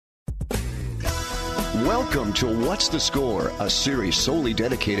Welcome to What's the Score, a series solely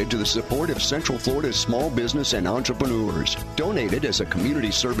dedicated to the support of Central Florida's small business and entrepreneurs. Donated as a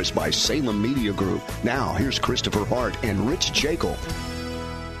community service by Salem Media Group. Now, here's Christopher Hart and Rich Jekyll.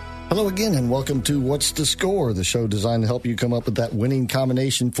 Hello again, and welcome to What's the Score, the show designed to help you come up with that winning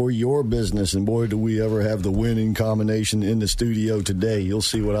combination for your business. And boy, do we ever have the winning combination in the studio today. You'll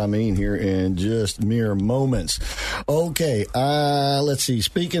see what I mean here in just mere moments. Okay, let's see.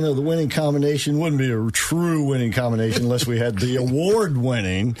 Speaking of the winning combination, wouldn't be a true winning combination unless we had the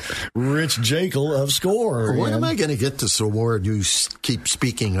award-winning Rich Jekyll of Score. When am I going to get this award you keep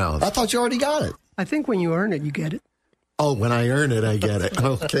speaking of? I thought you already got it. I think when you earn it, you get it. Oh, when I earn it, I get it.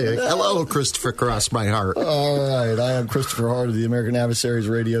 Okay. Hello, Christopher Cross My Heart. All right. I am Christopher Hart of the American Adversaries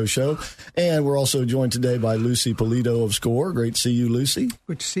Radio Show. And we're also joined today by Lucy Polito of SCORE. Great to see you, Lucy.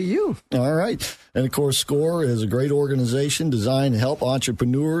 Good to see you. All right. And, of course, SCORE is a great organization designed to help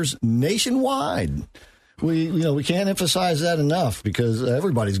entrepreneurs nationwide. We can't emphasize that enough because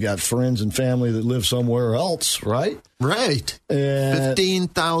everybody's got friends and family that live somewhere else, right? Right.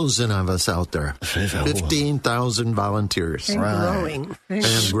 15,000 of us out there. 15,000 volunteers. And growing.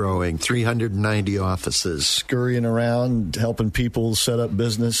 And growing. 390 offices. Scurrying around, helping people set up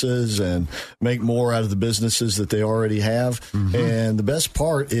businesses and make more out of the businesses that they already have. Mm-hmm. And the best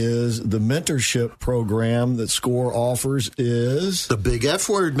part is the mentorship program that SCORE offers is... the big F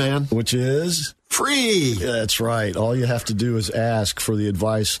word, man. Which is... free. That's right. All you have to do is ask for the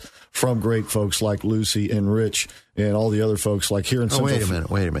advice from great folks like Lucy and Rich and all the other folks like here in Central Florida.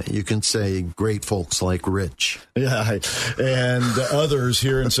 Wait a minute. You can say great folks like Rich. Yeah, and others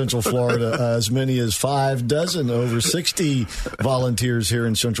here in Central Florida, as many as 5 dozen, over 60 volunteers here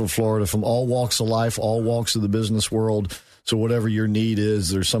in Central Florida from all walks of life, all walks of the business world. So whatever your need is,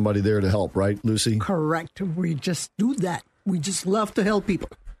 there's somebody there to help, right, Lucy? Correct. We just do that. We just love to help people.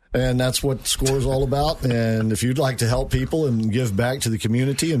 And that's what SCORE is all about. And if you'd like to help people and give back to the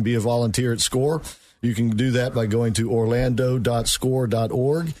community and be a volunteer at SCORE, you can do that by going to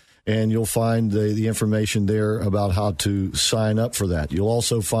orlando.score.org, and you'll find the information there about how to sign up for that. You'll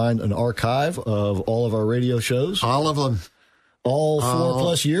also find an archive of all of our radio shows. All of them. All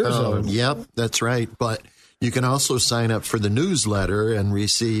 4+ years of them. Yep, that's right. But you can also sign up for the newsletter and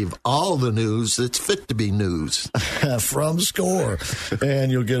receive all the news that's fit to be news. From SCORE.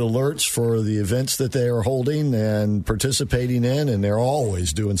 And you'll get alerts for the events that they are holding and participating in, and they're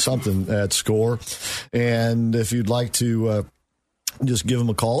always doing something at SCORE. And if you'd like to just give them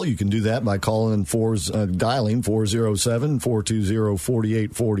a call, you can do that by dialing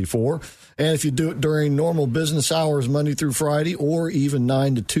 407-420-4844. And if you do it during normal business hours, Monday through Friday, or even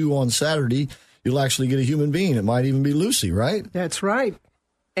 9 to 2 on Saturday, you'll actually get a human being. It might even be Lucy, right? That's right.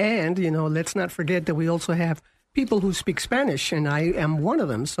 And, let's not forget that we also have people who speak Spanish, and I am one of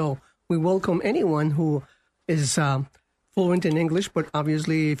them. So we welcome anyone who is fluent in English, but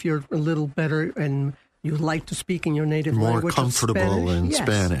obviously if you're a little better and you like to speak in your native language, more comfortable in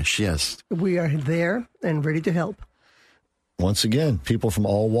Spanish, yes. We are there and ready to help. Once again, people from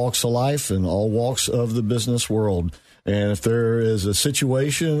all walks of life and all walks of the business world. And if there is a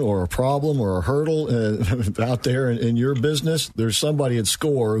situation or a problem or a hurdle out there in your business, there's somebody at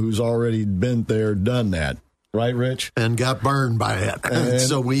SCORE who's already been there, done that. Right, Rich? And got burned by it. And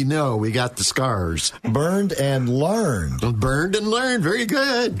so we know we got the scars. Burned and learned. Burned and learned. Very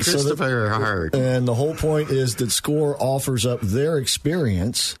good, Christopher Hart. And the whole point is that SCORE offers up their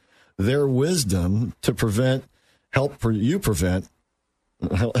experience, their wisdom to help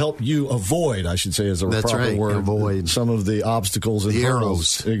you avoid, I should say, is a proper word. Avoid some of the obstacles and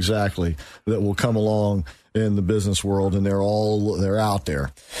hurdles, exactly, that will come along in the business world, and they're out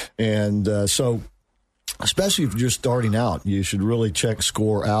there. And so, especially if you're just starting out, you should really check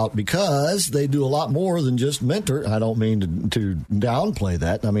SCORE out because they do a lot more than just mentor. I don't mean to downplay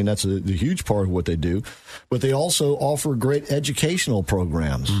that. I mean, that's a huge part of what they do. But they also offer great educational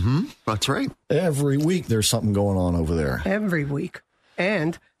programs. Mm-hmm. That's right. Every week there's something going on over there. Every week.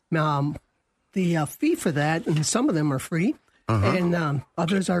 And the fee for that, and some of them are free, and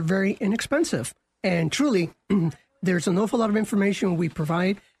others are very inexpensive. And truly, there's an awful lot of information we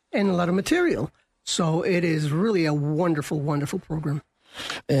provide and a lot of material. So it is really a wonderful, wonderful program.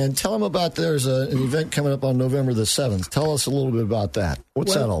 And tell them about, there's an event coming up on November the 7th. Tell us a little bit about that.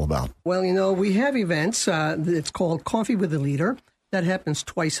 What's that all about? Well, we have events. It's called Coffee with a Leader. That happens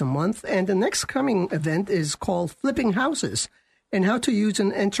twice a month. And the next coming event is called Flipping Houses and how to use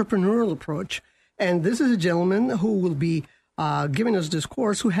an entrepreneurial approach. And this is a gentleman who will be giving us this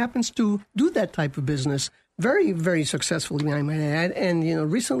course who happens to do that type of business very, very successfully, I might add.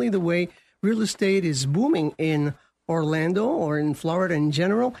 And, recently the way real estate is booming in Orlando or in Florida in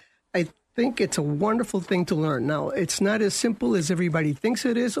general, I think it's a wonderful thing to learn. Now, it's not as simple as everybody thinks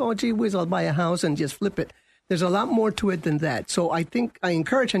it is. Oh, gee whiz, I'll buy a house and just flip it. There's a lot more to it than that. So I think I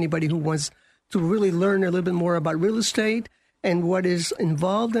encourage anybody who wants to really learn a little bit more about real estate and what is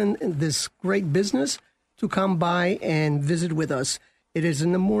involved in this great business to come by and visit with us. It is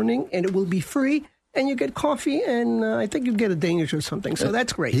in the morning, and it will be free, and you get coffee, and I think you get a Danish or something. So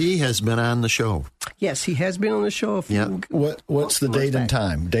that's great. He has been on the show. Yes, he has been on the show. What's the date and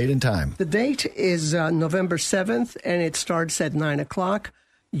time? Date and time. The date is November 7th, and it starts at 9 o'clock.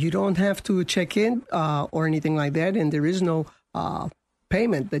 You don't have to check in or anything like that, and there is no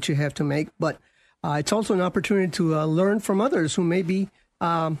payment that you have to make. But it's also an opportunity to learn from others who may be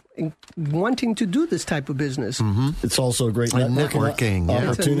wanting to do this type of business. Mm-hmm. It's also a great networking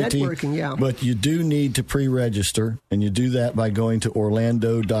opportunity. It's a networking, yeah. But you do need to pre-register, and you do that by going to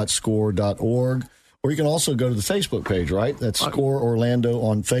orlando.score.org. Or you can also go to the Facebook page, right? That's Score Orlando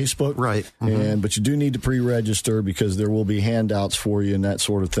on Facebook. Right. Mm-hmm. But you do need to pre-register because there will be handouts for you and that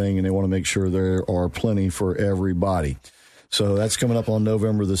sort of thing, and they want to make sure there are plenty for everybody. So that's coming up on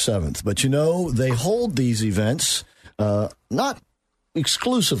November the 7th. But, they hold these events not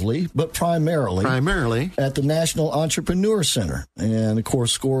exclusively, but primarily at the National Entrepreneur Center. And, of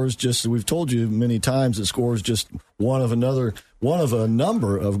course, SCORE is just, we've told you many times that SCORE is just one of a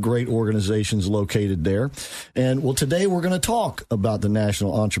number of great organizations located there. And, well, today we're going to talk about the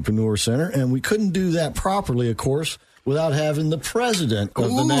National Entrepreneur Center, and we couldn't do that properly, of course, without having the president of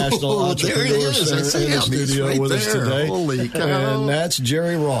the National Entrepreneur Center in the studio with us today. Holy cow. And that's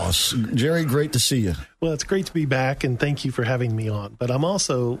Jerry Ross. Jerry, great to see you. Well, it's great to be back, and thank you for having me on. But I'm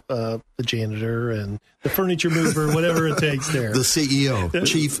also the janitor and the furniture mover, whatever it takes there. The CEO,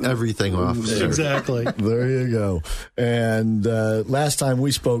 Chief Everything Officer. Exactly. There you go. And last time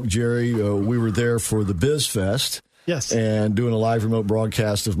we spoke, Jerry, we were there for the Biz Fest. Yes. And doing a live remote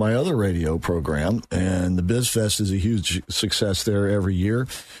broadcast of my other radio program. And the BizFest is a huge success there every year.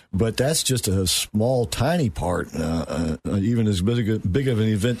 But that's just a small, tiny part, even as big of an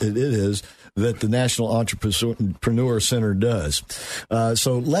event it is, that the National Entrepreneur Center does.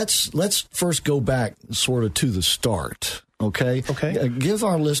 So let's first go back sort of to the start, okay? Okay. Give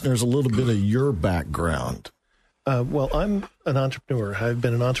our listeners a little bit of your background. Well, I'm an entrepreneur. I've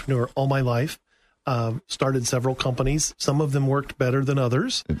been an entrepreneur all my life. Started several companies. Some of them worked better than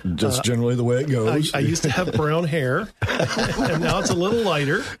others. Just generally the way it goes. I used to have brown hair, and now it's a little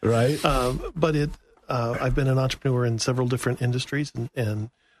lighter. Right. But I've been an entrepreneur in several different industries, and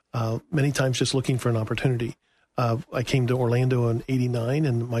many times just looking for an opportunity. I came to Orlando in '89,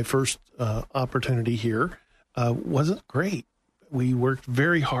 and my first opportunity here wasn't great. We worked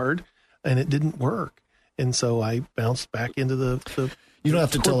very hard, and it didn't work. And so I bounced back into the you don't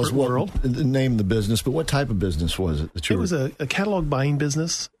have to tell us what name the business, but what type of business was it? It was a catalog buying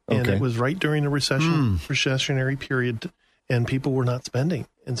business, and it was right during a recessionary period, and people were not spending.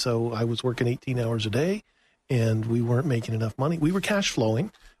 And so I was working 18 hours a day, and we weren't making enough money. We were cash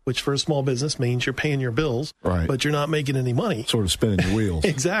flowing, which for a small business means you're paying your bills, right, but you're not making any money. Sort of spinning your wheels.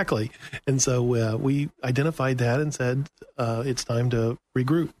 Exactly. And so we identified that and said, it's time to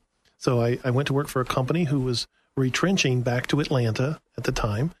regroup. So I went to work for a company who was retrenching back to Atlanta at the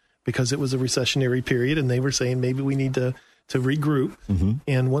time because it was a recessionary period, and they were saying maybe we need to regroup. Mm-hmm.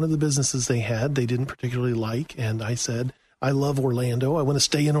 And one of the businesses they had, they didn't particularly like. And I said, I love Orlando. I want to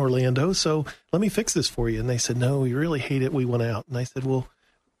stay in Orlando. So let me fix this for you. And they said, no, we really hate it. We want out. And I said, well,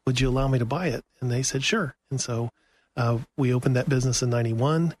 would you allow me to buy it? And they said, sure. And so we opened that business in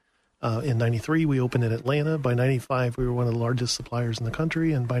 91. In 93, we opened in Atlanta. By 95, we were one of the largest suppliers in the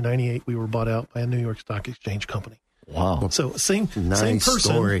country. And by 98, we were bought out by a New York Stock Exchange company. Wow. So same person,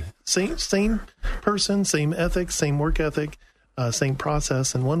 story. Same person, same ethics, same work ethic, same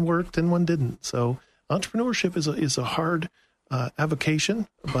process. And one worked and one didn't. So entrepreneurship is a hard avocation,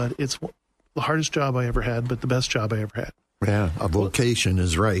 but it's the hardest job I ever had, but the best job I ever had. Yeah, a vocation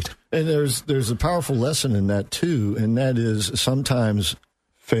is right. And there's a powerful lesson in that, too, and that is sometimes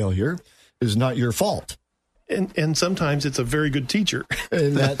failure is not your fault. And sometimes it's a very good teacher.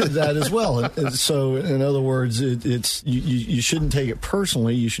 And that as well. And so, in other words, it's you shouldn't take it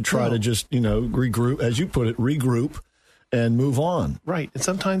personally. You should try to just, regroup, as you put it, regroup and move on. Right. And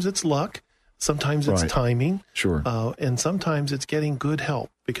sometimes it's luck. Sometimes it's timing. Sure. And sometimes it's getting good help,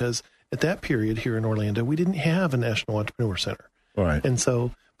 because at that period here in Orlando, we didn't have a National Entrepreneur Center. Right. And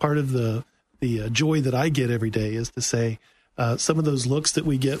so part of the joy that I get every day is to say, some of those looks that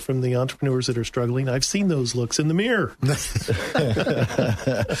we get from the entrepreneurs that are struggling, I've seen those looks in the mirror. But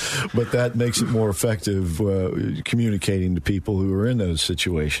that makes it more effective communicating to people who are in those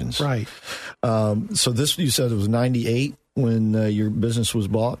situations. Right. So this, you said it was 98 when your business was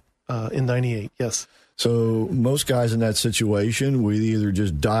bought? In 98, yes. So most guys in that situation would either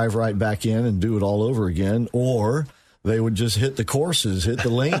just dive right back in and do it all over again, or they would just hit the courses, hit the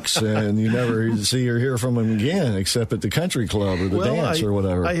links, and you never see or hear from them again, except at the country club or the dance or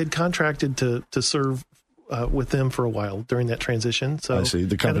whatever. I had contracted to serve with them for a while during that transition. So I see.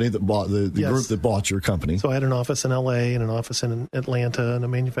 The company that bought the group that bought your company. So I had an office in L.A. and an office in Atlanta and a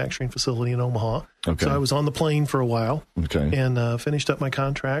manufacturing facility in Omaha. Okay. So I was on the plane for a while. Okay. And finished up my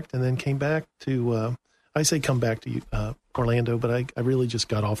contract and then came back to. I say come back to Orlando, but I really just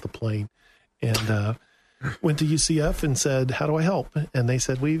got off the plane and went to UCF and said, "How do I help?" And they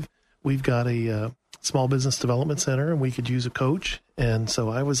said, "We've got a small business development center, and we could use a coach." And so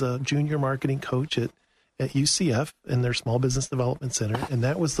I was a junior marketing coach at UCF in their small business development center, and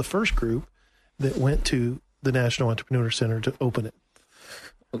that was the first group that went to the National Entrepreneur Center to open it.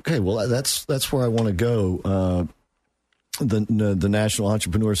 Okay, well that's where I want to go. The National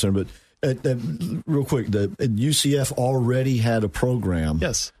Entrepreneur Center, but real quick, UCF already had a program.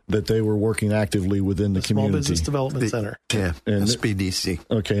 Yes. That they were working actively within the community. Small Business Development Center. Yeah, and SBDC.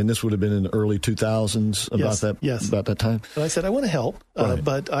 Okay, and this would have been in the early 2000s about that time? And I said, I want to help, Right.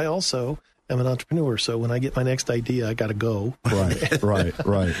 but I also am an entrepreneur, so when I get my next idea, I got to go.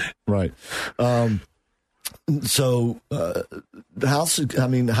 Right. So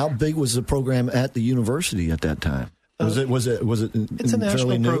how big was the program at the university at that time? Was it? It's a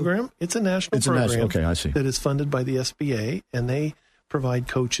national program. It's a national program. Okay, I see. That is funded by the SBA, and they provide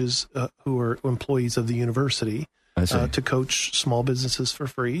coaches who are employees of the university to coach small businesses for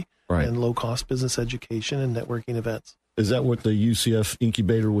free and low-cost business education and networking events. Is that what the UCF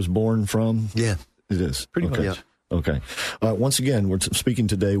incubator was born from? Yeah, it is. Pretty much. Yeah. Okay. Once again, we're speaking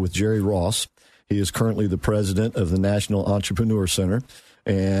today with Jerry Ross. He is currently the president of the National Entrepreneur Center,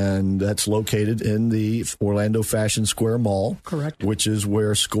 and that's located in the Orlando Fashion Square Mall. Correct. Which is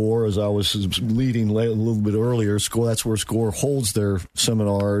where SCORE, as I was leading a little bit earlier, that's where SCORE holds their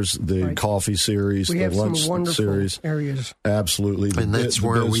seminars, the coffee series, the lunch some wonderful series. Areas. Absolutely. And that's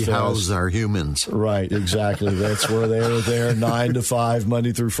where we house our humans. Right, exactly. That's where they're there 9 to 5,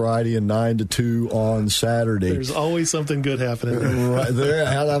 Monday through Friday, and 9 to 2 on Saturday. There's always something good happening. Right there.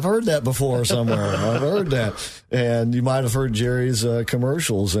 I've heard that before somewhere. I've heard that. And you might have heard Jerry's commercials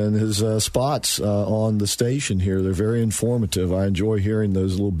and his spots on the station here. They're very informative. I enjoy hearing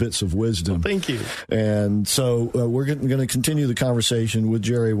those little bits of wisdom. Well, thank you. And so we're going to continue the conversation with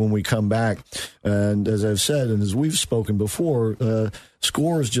Jerry when we come back. And as I've said, and as we've spoken before,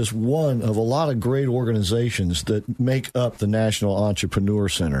 SCORE is just one of a lot of great organizations that make up the National Entrepreneur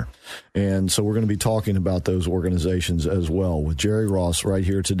Center. And so we're going to be talking about those organizations as well with Jerry Ross right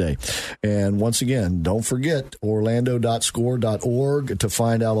here today. And once again, don't forget orlando.score.org to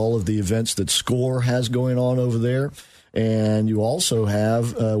find out all of the events that SCORE has going on over there. And you also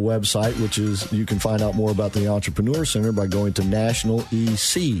have a website, which is you can find out more about the Entrepreneur Center by going to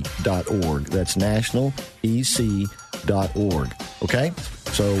nationalec.org. That's nationalec.org. Okay?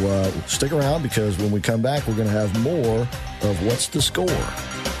 So stick around, because when we come back, we're going to have more of What's the Score?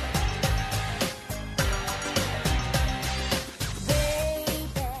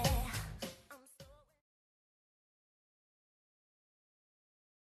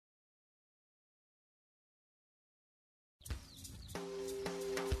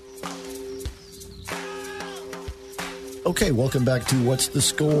 Okay, welcome back to What's the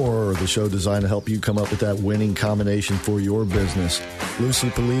Score, the show designed to help you come up with that winning combination for your business. Lucy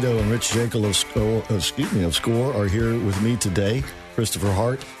Polito and Rich Jekyll of SCORE are here with me today, Christopher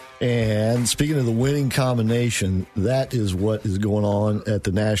Hart. And speaking of the winning combination, that is what is going on at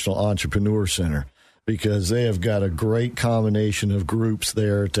the National Entrepreneur Center, because they have got a great combination of groups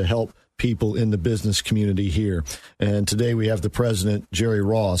there to help people in the business community here. And today we have the president, Jerry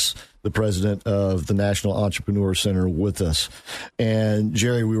Ross, the president of the National Entrepreneur Center, with us. And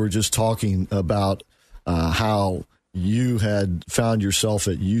Jerry, we were just talking about how you had found yourself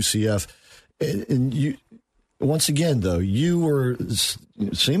at UCF. And you, once again, though, you were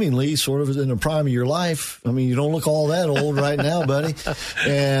seemingly sort of in the prime of your life. I mean, you don't look all that old right now, buddy.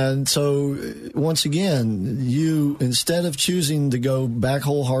 And so, once again, you, instead of choosing to go back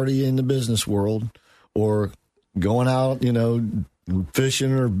wholeheartedly in the business world or going out,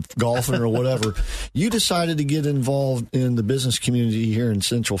 fishing or golfing or whatever, you decided to get involved in the business community here in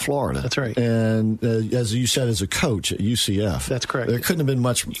Central Florida. That's right. And as you said, as a coach at UCF. That's correct. There couldn't have been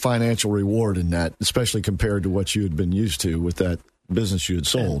much financial reward in that, especially compared to what you had been used to with that business you had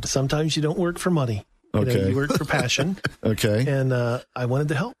sold. And sometimes you don't work for money. Okay. You work for passion. Okay. And I wanted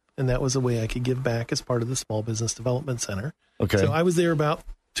to help, and that was a way I could give back as part of the Small Business Development Center. Okay. So I was there about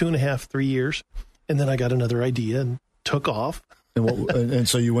 2.5, 3 years, and then I got another idea and took off. And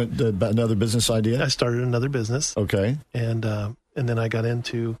so you went another business idea? I started another business. Okay. And then I got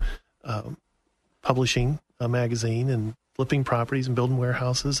into publishing a magazine and flipping properties and building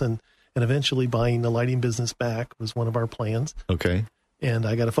warehouses and eventually buying the lighting business back was one of our plans. Okay. And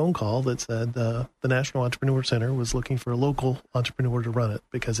I got a phone call that said the National Entrepreneur Center was looking for a local entrepreneur to run it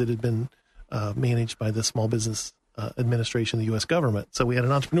because it had been managed by the Small Business Administration of the U.S. government. So we had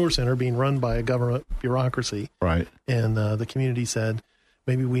an entrepreneur center being run by a government bureaucracy. Right. And the community said,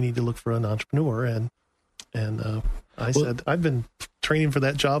 maybe we need to look for an entrepreneur. And I said, I've been training for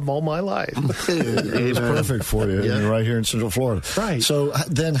that job all my life. It was perfect for you. Yeah. You're right here in Central Florida. Right. So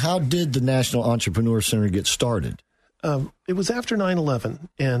then how did the National Entrepreneur Center get started? It was after 9/11,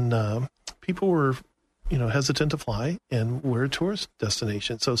 and people were, hesitant to fly, and we're a tourist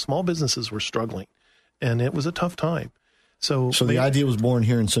destination. So small businesses were struggling, and it was a tough time. So the idea was born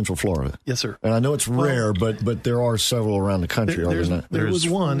here in Central Florida. Yes, sir. And I know it's rare, but there are several around the country. There was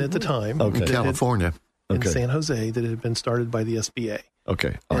one at the time. Okay. In California. In San Jose that had been started by the SBA.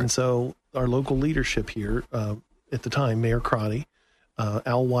 Okay. And so our local leadership here at the time, Mayor Crotty,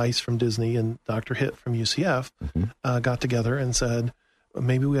 Al Weiss from Disney, and Dr. Hitt from UCF got together and said,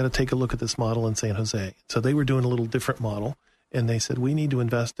 maybe we got to take a look at this model in San Jose. So they were doing a little different model, and they said, we need to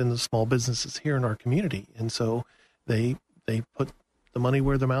invest in the small businesses here in our community. And so they put the money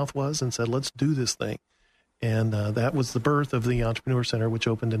where their mouth was and said, let's do this thing. And that was the birth of the Entrepreneur Center, which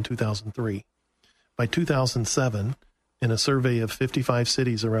opened in 2003. By 2007, in a survey of 55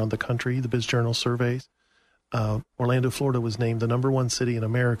 cities around the country, the Biz Journal surveys, Orlando, Florida was named the #1 city in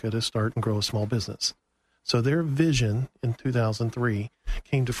America to start and grow a small business. So their vision in 2003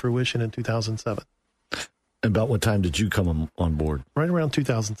 came to fruition in 2007. About what time did you come on board? Right around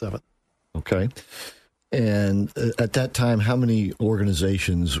 2007. Okay. And at that time, how many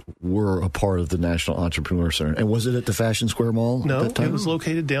organizations were a part of the National Entrepreneur Center? And was it at the Fashion Square Mall? No, at that time? it was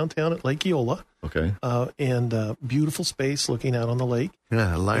located downtown at Lake Eola. Okay. And beautiful space looking out on the lake.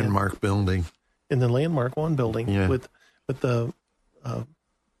 Yeah, landmark building. In the Landmark 1 building with the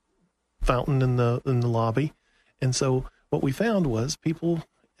fountain in the lobby. And so what we found was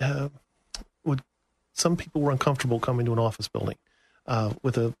some people were uncomfortable coming to an office building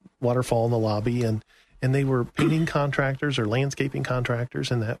with a waterfall in the lobby, and they were painting contractors or landscaping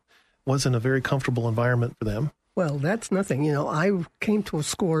contractors, and that wasn't a very comfortable environment for them. Well, that's nothing. I came to a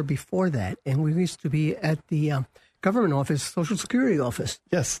SCORE before that, and we used to be at the government office, Social Security office.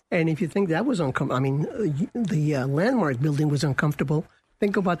 Yes. And if you think that was uncomfortable, the Landmark building was uncomfortable.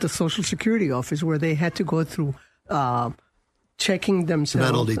 Think about the Social Security office where they had to go through checking themselves.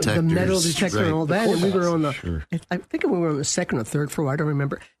 Metal detectors. The metal detector right. and all that. And we were on Sure. I think we were on the second or third floor. I don't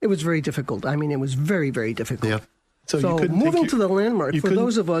remember. It was very difficult. I mean, it was very, very difficult. Yeah. So you couldn't moving take to the Landmark, for couldn't-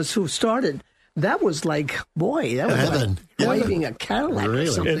 those of us who started, that was like, boy, that was Heaven. like driving a Cadillac or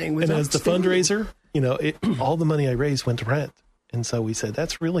something. It And was as the outstanding. fundraiser, all the money I raised went to rent. And so we said,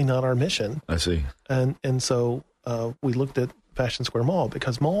 that's really not our mission. I see. And so we looked at Fashion Square Mall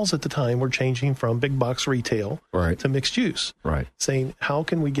because malls at the time were changing from big box retail Right. to mixed use, Right. saying, how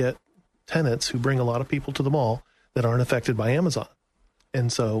can we get tenants who bring a lot of people to the mall that aren't affected by Amazon?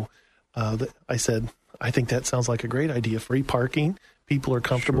 And so I said, I think that sounds like a great idea. Free parking. People are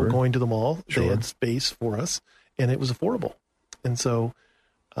comfortable Sure. going to the mall. Sure. They had space for us, and it was affordable. And so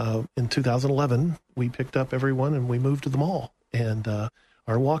in 2011, we picked up everyone and we moved to the mall. And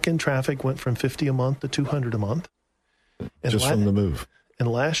our walk-in traffic went from 50 a month to 200 a month. And Just from the move. And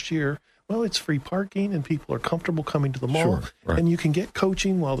last year, well, it's free parking and people are comfortable coming to the mall. Sure, right. And you can get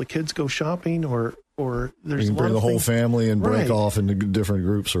coaching while the kids go shopping or there's You can a lot bring of the whole things. family and break Right. off into different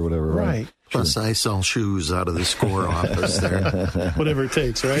groups or whatever. Right. Plus, I sell shoes out of the SCORE office there. Whatever it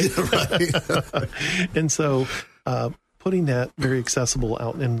takes, right? And so putting that very accessible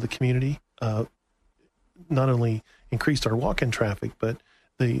out in the community not only increased our walk-in traffic, but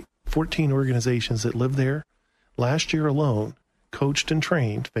the 14 organizations that live there last year alone coached and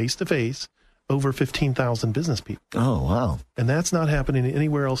trained face-to-face over 15,000 business people. Oh, wow. And that's not happening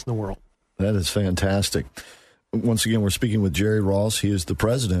anywhere else in the world. That is fantastic. Once again, we're speaking with Jerry Ross. He is the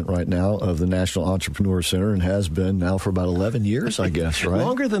president right now of the National Entrepreneur Center and has been now for about 11 years, I guess, right?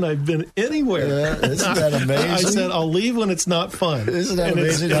 Longer than I've been anywhere. Yeah, isn't that amazing? I said, I'll leave when it's not fun. Isn't that And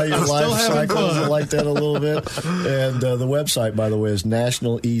amazing how your I'm still life having cycles fun. are like that a little bit? And the website, by the way, is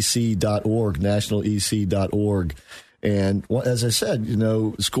nationalec.org, nationalec.org. And as I said,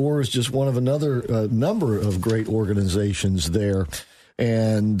 SCORE is just one of another number of great organizations there.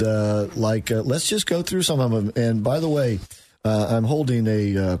 And let's just go through some of them. And by the way, I'm holding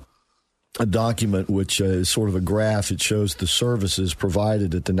a a document which is sort of a graph. It shows the services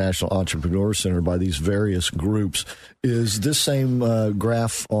provided at the National Entrepreneur Center by these various groups. Is this same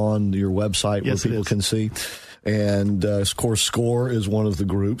graph on your website Yes, where people can see? And, of course, SCORE is one of the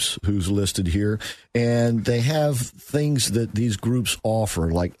groups who's listed here. And they have things that these groups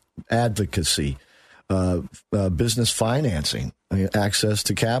offer, like advocacy, business financing, access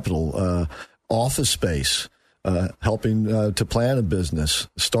to capital, office space, helping to plan a business,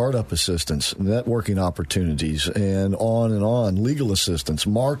 startup assistance, networking opportunities, and on, legal assistance,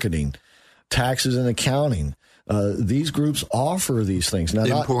 marketing, taxes and accounting. These groups offer these things. Now,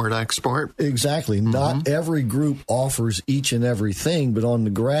 Import, export. Exactly. Mm-hmm. Not every group offers each and everything, but on the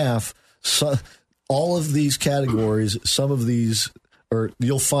graph, all of these categories, some of these, or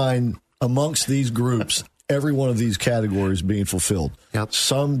you'll find amongst these groups, every one of these categories being fulfilled. Yep.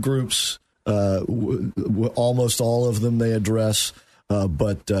 Some groups, almost all of them they address,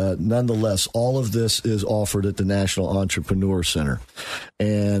 but nonetheless, all of this is offered at the National Entrepreneur Center.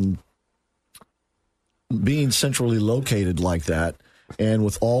 And being centrally located like that, and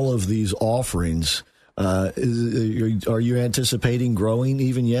with all of these offerings, are you anticipating growing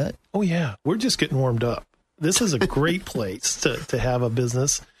even yet? Oh, yeah. We're just getting warmed up. This is a great place to have a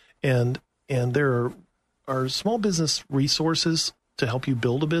business, and there are small business resources to help you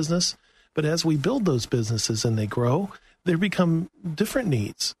build a business. But as we build those businesses and they grow, there become different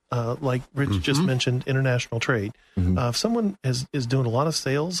needs. Like Rich just mentioned, international trade. If someone is doing a lot of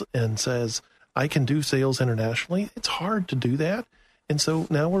sales and says, I can do sales internationally, it's hard to do that. And so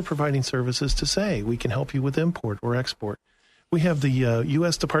now we're providing services to say we can help you with import or export. We have the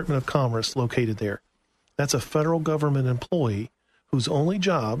U.S. Department of Commerce located there. That's a federal government employee whose only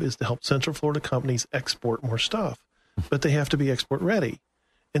job is to help Central Florida companies export more stuff, but they have to be export ready.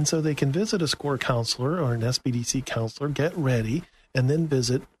 And so they can visit a SCORE counselor or an SBDC counselor, get ready, and then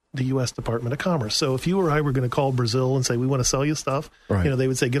visit the U.S. Department of Commerce. So if you or I were going to call Brazil and say, we want to sell you stuff, right, they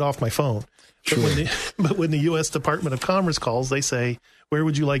would say, get off my phone. Sure. But when the U.S. Department of Commerce calls, they say, where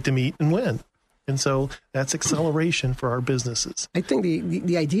would you like to meet and when? And so that's acceleration for our businesses. I think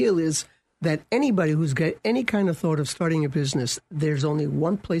the ideal is that anybody who's got any kind of thought of starting a business, there's only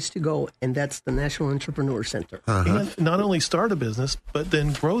one place to go, and that's the National Entrepreneur Center. And not only start a business, but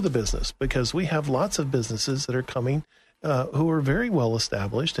then grow the business, because we have lots of businesses that are coming who are very well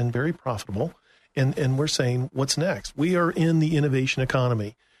established and very profitable. And we're saying, what's next? We are in the innovation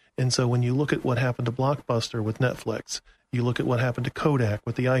economy. And so when you look at what happened to Blockbuster with Netflix, you look at what happened to Kodak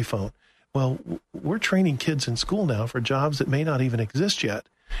with the iPhone. Well, we're training kids in school now for jobs that may not even exist yet.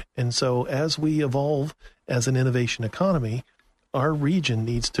 And so as we evolve as an innovation economy, our region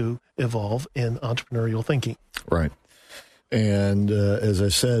needs to evolve in entrepreneurial thinking. Right. And as I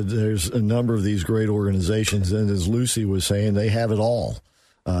said, there's a number of these great organizations. And as Lucy was saying, they have it all.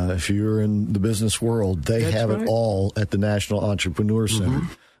 If you're in the business world, they have it all at the National Entrepreneur Center.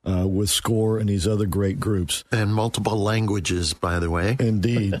 With SCORE and these other great groups. And multiple languages, by the way.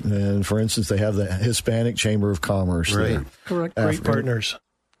 Indeed. And for instance, they have the Hispanic Chamber of Commerce. Right. Correct.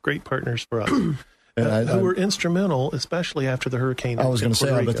 Great partners for us. Who were instrumental, especially after the hurricane. I was going to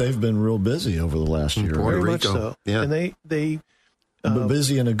say, but they've been real busy over the last year. Puerto Very Rico. much so. Yeah. And they but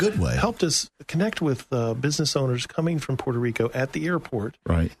busy in a good way. Helped us connect with business owners coming from Puerto Rico at the airport.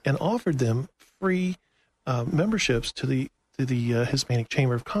 Right. And offered them free memberships to the Hispanic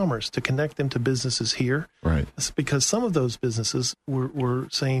Chamber of Commerce to connect them to businesses here. Right. It's because some of those businesses were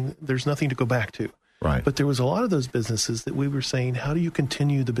saying there's nothing to go back to. Right. But there was a lot of those businesses that we were saying, how do you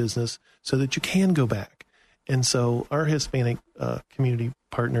continue the business so that you can go back? And so our Hispanic community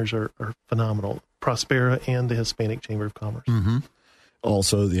partners are phenomenal. Prospera and the Hispanic Chamber of Commerce.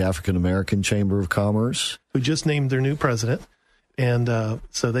 Also, the African American Chamber of Commerce, who just named their new president. And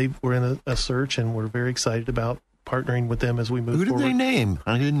so they were in a search, and we're very excited about partnering with them as we move forward. Who did they name?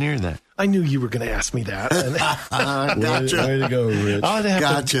 I didn't hear that. I knew you were going to ask me that. Gotcha. Way to go, Rich.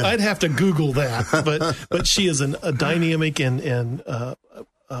 I'd have to Google that. But she is a dynamic and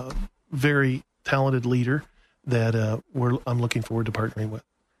very talented leader that I'm looking forward to partnering with.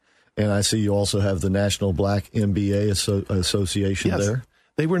 And I see you also have the National Black MBA Association there.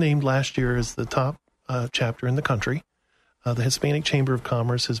 They were named last year as the top chapter in the country. The Hispanic Chamber of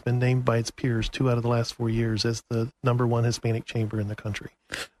Commerce has been named by its peers 2 out of the last 4 years as the #1 Hispanic chamber in the country.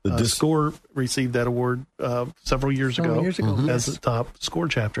 SCORE received that award several years ago as the top SCORE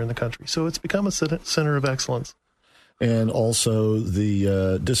chapter in the country. So it's become a center of excellence. And also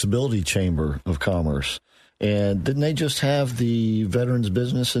the Disability Chamber of Commerce. And didn't they just have the Veterans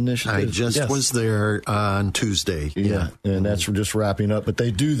Business Initiative? I just was there on Tuesday. Yeah. And that's just wrapping up. But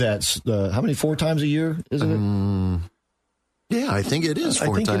they do that, how many, 4 times a year, isn't it? Yeah, I think it is 4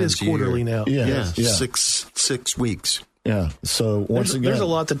 times I think it is a year. quarterly now. Yeah, Yeah. 6 weeks. Yeah. So once again, There's a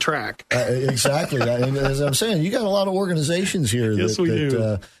lot to track. Exactly. And as I'm saying, you got a lot of organizations here. Yes, we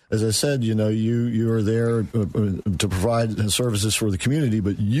do. As I said, you are there to provide services for the community,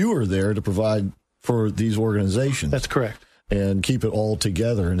 but you are there to provide for these organizations. That's correct. And keep it all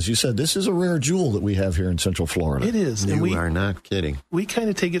together. And as you said, this is a rare jewel that we have here in Central Florida. It is. You And we are not kidding. We kind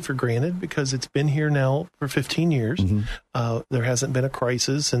of take it for granted because it's been here now for 15 years. There hasn't been a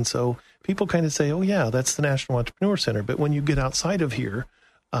crisis. And so people kind of say, oh, yeah, that's the National Entrepreneur Center. But when you get outside of here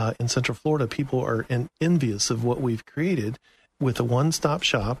in Central Florida, people are envious of what we've created with a one-stop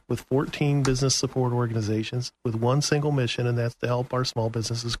shop with 14 business support organizations with one single mission, and that's to help our small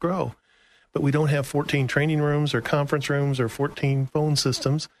businesses grow. But we don't have 14 training rooms or conference rooms or 14 phone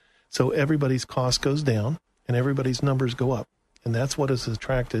systems. So everybody's cost goes down and everybody's numbers go up. And that's what has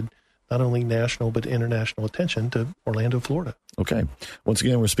attracted not only national but international attention to Orlando, Florida. Okay. Once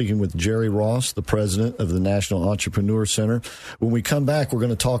again, we're speaking with Jerry Ross, the president of the National Entrepreneur Center. When we come back, we're going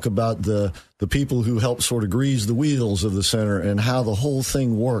to talk about the people who help sort of grease the wheels of the center and how the whole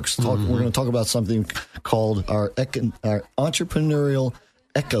thing works. We're going to talk about something called our entrepreneurial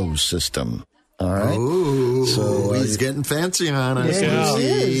ecosystem. All right. Ooh, so he's getting fancy on us. Yeah, Lucy.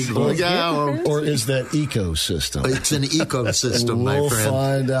 he is. Look out. Or is that ecosystem? It's an ecosystem, my We'll friend.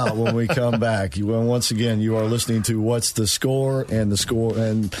 find out when we come back. Once again, you are listening to What's the Score? And the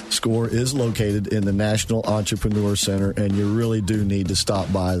Score is located in the National Entrepreneur Center, and you really do need to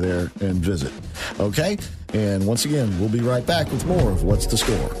stop by there and visit. Okay? And once again, we'll be right back with more of What's the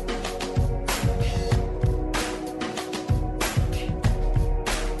Score?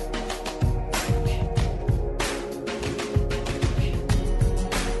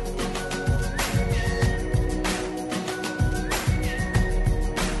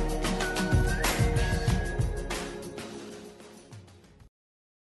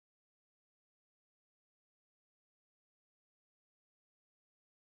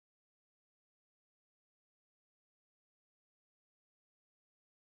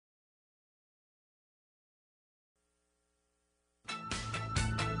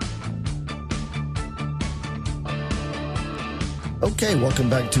 Okay, welcome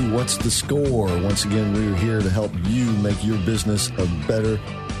back to What's the Score? Once again, we're here to help you make your business a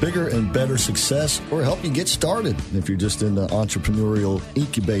bigger and better success, or help you get started if you're just in the entrepreneurial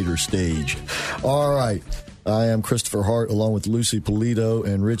incubator stage. All right. I am Christopher Hart, along with Lucy Polito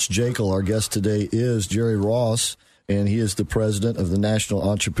and Rich Jekyll. Our guest today is Jerry Ross, and he is the president of the National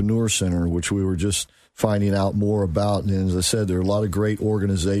Entrepreneur Center, which we were just finding out more about. And as I said, there are a lot of great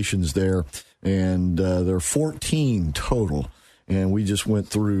organizations there, and there are 14 total. And we just went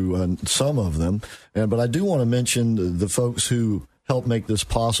through some of them. But I do want to mention the folks who help make this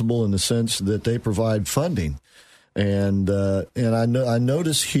possible in the sense that they provide funding. And I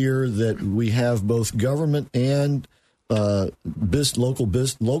notice here that we have both government and local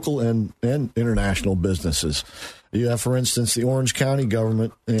and international businesses. You have, for instance, the Orange County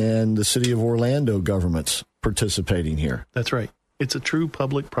government and the City of Orlando governments participating here. That's right. It's a true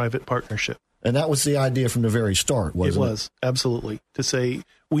public-private partnership. And that was the idea from the very start, wasn't it? It was, absolutely, to say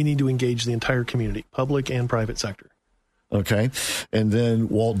we need to engage the entire community, public and private sector. Okay. And then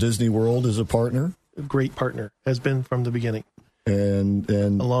Walt Disney World is a partner? A great partner, has been from the beginning. And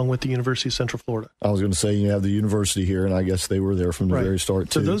along with the University of Central Florida. I was going to say, you have the university here, and I guess they were there from the very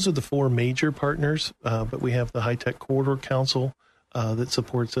start, too. So those are the four major partners, but we have the High Tech Corridor Council that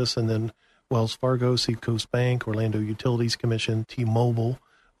supports us, and then Wells Fargo, Seacoast Bank, Orlando Utilities Commission, T-Mobile,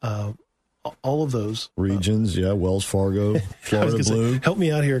 all of those. Regions, Wells Fargo, Florida Blue. Help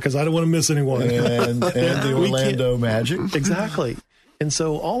me out here because I don't want to miss anyone. And the Orlando Magic. Exactly. And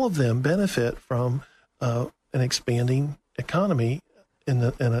so all of them benefit from an expanding economy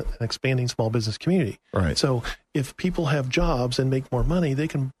in an expanding small business community. Right. So if people have jobs and make more money, they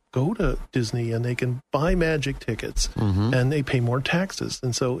can go to Disney and they can buy Magic tickets and they pay more taxes.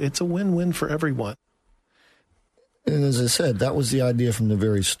 And so it's a win-win for everyone. And as I said, that was the idea from the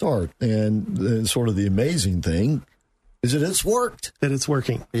very start. And sort of the amazing thing is that it's worked. That it's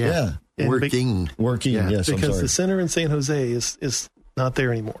working. Yeah. Working. Yeah. Yes, because the center in San Jose is not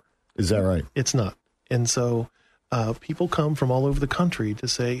there anymore. Is that right? It's not. And so people come from all over the country to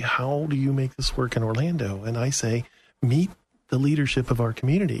say, how do you make this work in Orlando? And I say, meet the leadership of our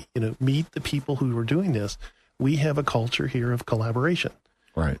community. Meet the people who are doing this. We have a culture here of collaboration.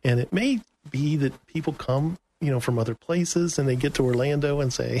 Right. And it may be that people come from other places and they get to Orlando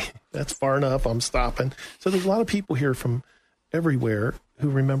and say, that's far enough, I'm stopping. So there's a lot of people here from everywhere who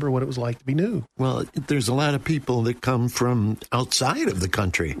remember what it was like to be new. Well, there's a lot of people that come from outside of the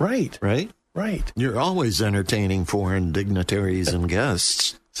country. Right. Right? Right. You're always entertaining foreign dignitaries and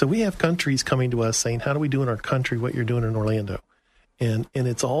guests. So we have countries coming to us saying, how do we do in our country what you're doing in Orlando? And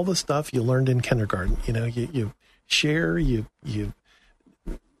it's all the stuff you learned in kindergarten. You know, you share, you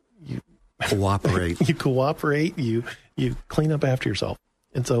cooperate. You cooperate, you clean up after yourself.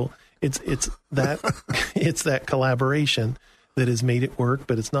 And so it's that it's that collaboration that has made it work,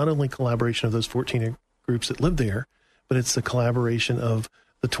 but it's not only collaboration of those 14 groups that live there, but it's the collaboration of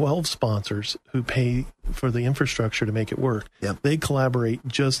the 12 sponsors who pay for the infrastructure to make it work. Yep. They collaborate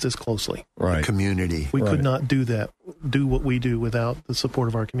just as closely. Right. The community. We could not do what we do without the support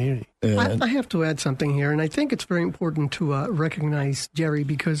of our community. I have to add something here, and I think it's very important to recognize Jerry,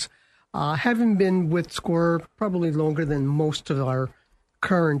 because having been with SCORE probably longer than most of our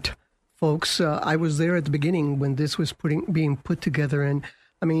current folks, I was there at the beginning when this was being put together. And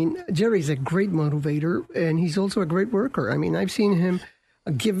I mean, Jerry's a great motivator, and he's also a great worker. I mean, I've seen him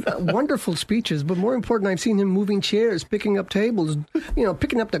give wonderful speeches, but more important, I've seen him moving chairs, picking up tables,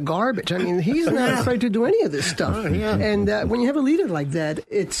 picking up the garbage. I mean, he's not afraid to do any of this stuff. Oh, yeah. And when you have a leader like that,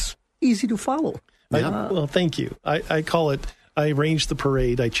 it's easy to follow. Well, thank you. I call it, I arrange the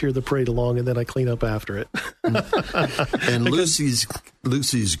parade, I cheer the parade along, and then I clean up after it. And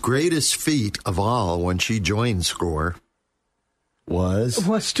Lucy's greatest feat of all when she joined SCORE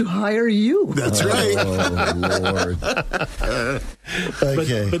was to hire you. That's right. Oh, Lord.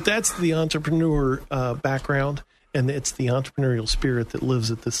 Okay. But that's the entrepreneur background, and it's the entrepreneurial spirit that lives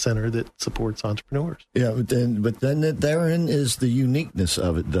at the center that supports entrepreneurs. Yeah, but then therein is the uniqueness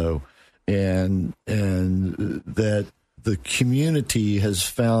of it, though, and that the community has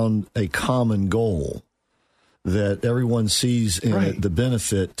found a common goal that everyone sees in it, the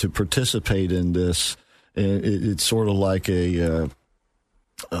benefit to participate in this. It's sort of like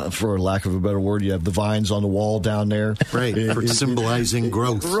for lack of a better word, you have the vines on the wall down there. Right, for symbolizing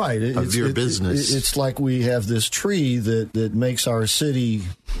growth of your business. It's like we have this tree that makes our city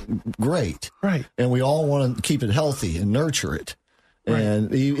great. Right. And we all want to keep it healthy and nurture it. Right.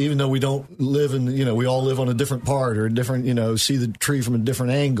 And even though we don't live in, we all live on a different part or a different, see the tree from a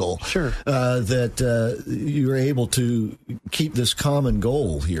different angle. Sure. That you're able to keep this common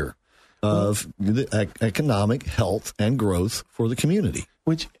goal here of economic health and growth for the community.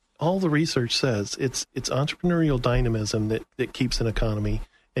 Which all the research says, it's entrepreneurial dynamism that keeps an economy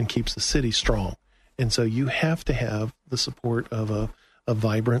and keeps the city strong. And so you have to have the support of a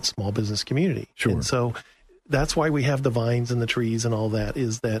vibrant small business community. Sure. And so that's why we have the vines and the trees and all that,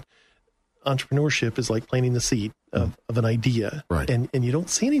 is that entrepreneurship is like planting the seed of an idea. Right. And you don't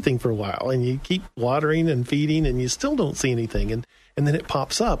see anything for a while, and you keep watering and feeding, and you still don't see anything. And then it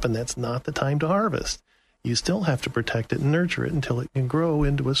pops up, and that's not the time to harvest. You still have to protect it and nurture it until it can grow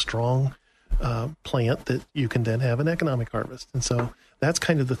into a strong plant that you can then have an economic harvest. And so that's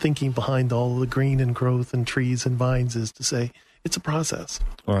kind of the thinking behind all of the green and growth and trees and vines, is to say it's a process.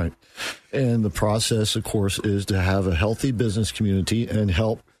 All right. And the process, of course, is to have a healthy business community and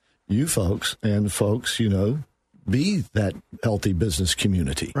help you folks and folks, be that healthy business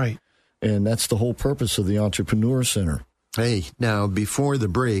community. Right. And that's the whole purpose of the Entrepreneur Center. Hey, now, before the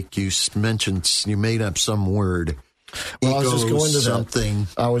break, you mentioned you made up some word. Well, I was just going to something.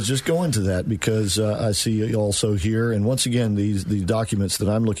 I was just going to that because I see also here, and once again, the documents that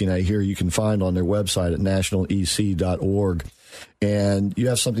I'm looking at here, you can find on their website at nationalec.org. And you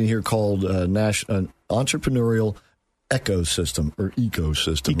have something here called Entrepreneurial Ecosystem or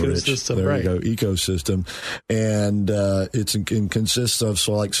Ecosystem. Ecosystem, there right. you go, Ecosystem. And it consists of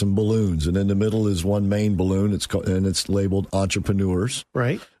like some balloons. And in the middle is one main balloon. It's labeled Entrepreneurs.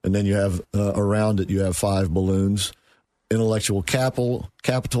 Right. And then you have around it, you have 5 balloons. Intellectual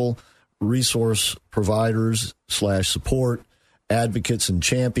capital, resource providers / support, advocates and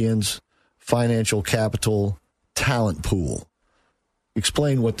champions, financial capital, talent pool.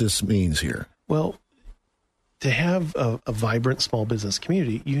 Explain what this means here. Well, to have a vibrant small business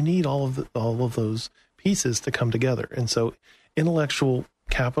community, you need all of those pieces to come together. And so intellectual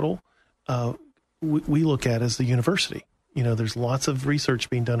capital, we look at as the university. There's lots of research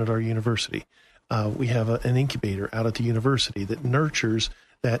being done at our university. We have an incubator out at the university that nurtures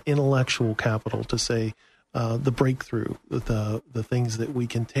that intellectual capital to say the breakthrough, the things that we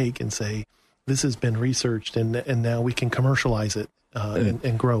can take and say, this has been researched and now we can commercialize it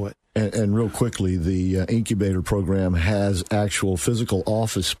and grow it. And real quickly, the incubator program has actual physical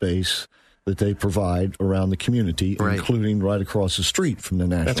office space that they provide around the community, including right across the street from the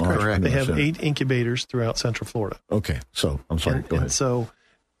National Entrepreneur Center. They have Center. 8 incubators throughout Central Florida. Okay, so I'm sorry. Go ahead. And so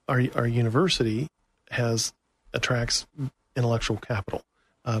our university attracts intellectual capital,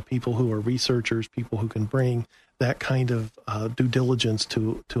 people who are researchers, people who can bring that kind of due diligence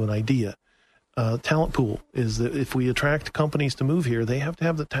to an idea. talent pool is that if we attract companies to move here, they have to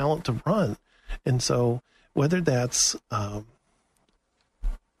have the talent to run. And so whether that's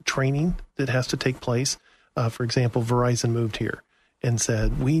training that has to take place, for example, Verizon moved here and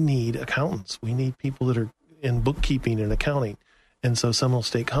said, we need accountants. We need people that are in bookkeeping and accounting. And so Seminole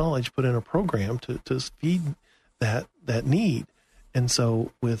State College put in a program to feed that need. And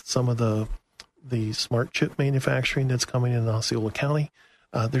so with some of the smart chip manufacturing that's coming in Osceola County,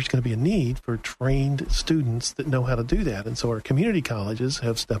 there's going to be a need for trained students that know how to do that. And so our community colleges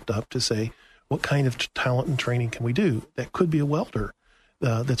have stepped up to say, what kind of talent and training can we do? That could be a welder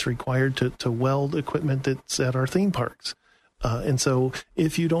that's required to weld equipment that's at our theme parks. And so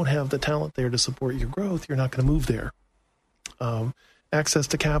if you don't have the talent there to support your growth, you're not going to move there. Access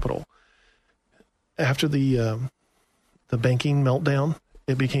to capital. After the banking meltdown,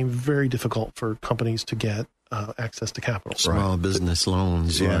 it became very difficult for companies to get access to capital. Small business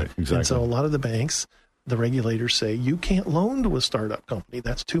loans, yeah. Right, exactly. And so a lot of the banks, the regulators say, you can't loan to a startup company.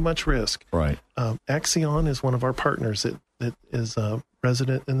 That's too much risk. Right. Axion is one of our partners that is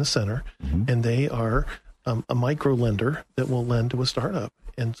resident in the center, and they are a micro lender that will lend to a startup.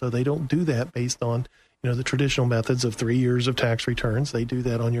 And so they don't do that based on, the traditional methods of 3 years of tax returns. They do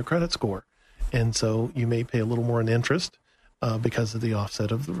that on your credit score. And so you may pay a little more in interest because of the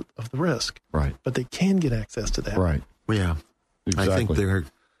offset of the risk. Right. But they can get access to that. Right. Yeah. Exactly. I think their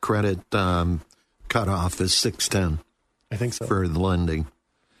credit cutoff is 610 I think so. for the lending.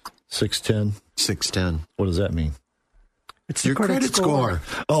 610. 610. What does that mean? It's Your credit score.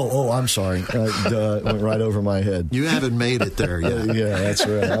 Oh, I'm sorry. It went right over my head. You haven't made it there yet. Yeah, that's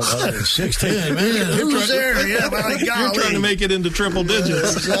right. 610, man. Who's there? Yeah, my golly. You're trying to make it into triple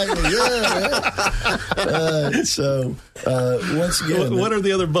digits. Exactly. Yeah. So once again, What are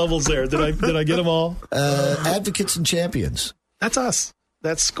the other bubbles there? Did I get them all? advocates and champions. That's us.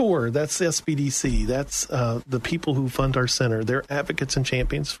 That's SCORE. That's SBDC. That's the people who fund our center. They're advocates and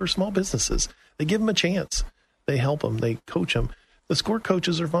champions for small businesses. They give them a chance. They help them. They coach them. The SCORE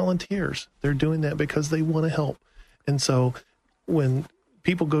coaches are volunteers. They're doing that because they want to help. And so when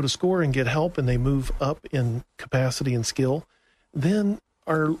people go to SCORE and get help and they move up in capacity and skill, then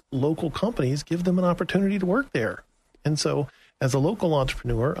our local companies give them an opportunity to work there. And so as a local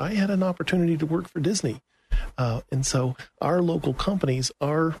entrepreneur, I had an opportunity to work for Disney. And so our local companies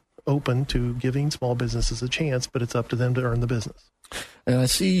are open to giving small businesses a chance, but it's up to them to earn the business. And I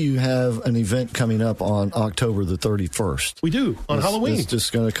see you have an event coming up on October the 31st. We do, on Halloween. It's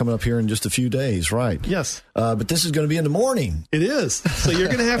just going to come up here in just a few days, right? Yes. But this is going to be in the morning. It is. So you're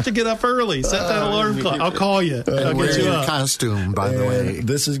going to have to get up early. Set that alarm clock. I'll call you. I'll Wear get you your up. costume, by the way.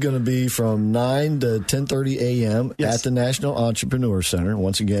 This is going to be from 9 to 10:30 a.m. Yes. at the National Entrepreneur Center,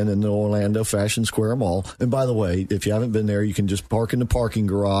 once again in the Orlando Fashion Square Mall. And by the way, if you haven't been there, you can just park in the parking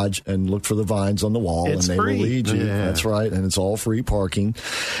garage and look for the vines on the wall, It's and they free. will lead you. Yeah. That's right, and it's all free parking.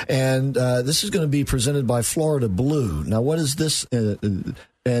 And this is going to be presented by Florida Blue. Now, what is this?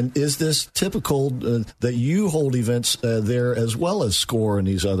 And is this typical that you hold events there as well as SCORE and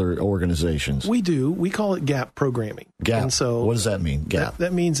these other organizations? We do. We call it gap programming. Gap. And so what does that mean? Gap.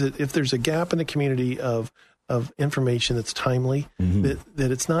 That means that if there's a gap in the community of information that's timely,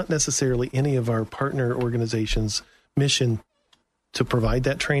 that it's not necessarily any of our partner organizations' mission to provide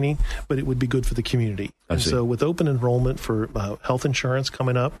that training, but it would be good for the community. I And see. so with open enrollment for health insurance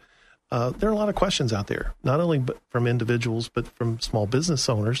coming up, there are a lot of questions out there, not only from individuals, but from small business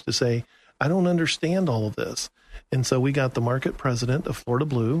owners to say, I don't understand all of this. And so we got the market president of Florida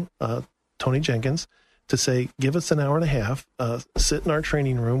Blue, Tony Jenkins, to say, give us an hour and a half, sit in our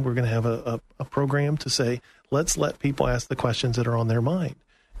training room. We're going to have a program to say, let's let people ask the questions that are on their mind.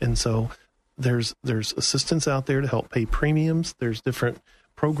 And so there's assistance out there to help pay premiums. There's different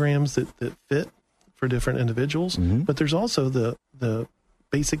programs that fit for different individuals, but there's also the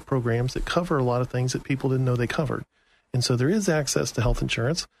basic programs that cover a lot of things that people didn't know they covered. And so there is access to health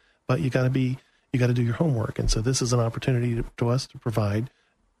insurance, but you got to do your homework. And so this is an opportunity to us to provide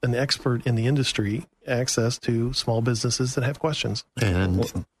an expert in the industry access to small businesses that have questions.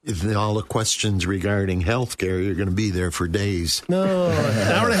 And if all the questions regarding healthcare, you're going to be there for days. No,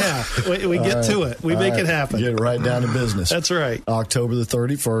 an hour and a half. We get to it. We make it happen. Get right down to business. That's right. October the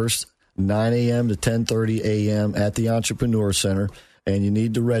 31st, 9 a.m. to 10:30 a.m. at the Entrepreneur Center. And you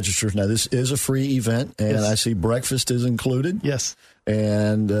need to register. Now, this is a free event, and Yes. I see breakfast is included. Yes.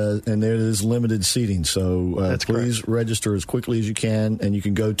 And there is limited seating. So That's please register as quickly as you can. And you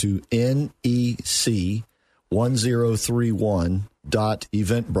can go to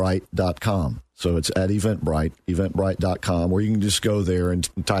NEC1031.eventbrite.com. So it's at Eventbrite, eventbrite.com, or you can just go there and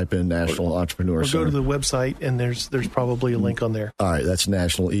type in National Entrepreneur Center. Or go to the website, and there's probably a link on there. All right, that's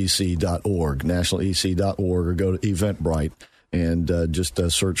nationalec.org, nationalec.org, or go to Eventbrite and just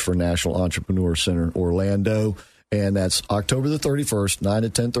search for National Entrepreneur Center Orlando. And that's October the 31st, 9 to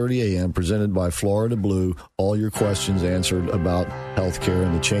 10:30 a.m., presented by Florida Blue. All your questions answered about healthcare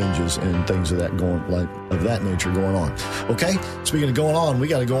and the changes and things of that nature going on. Okay, speaking of going on, we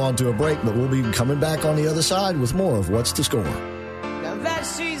got to go on to a break, but we'll be coming back on the other side with more of What's the Score. Now that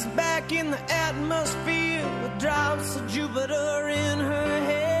she's back in the atmosphere with drops of Jupiter in her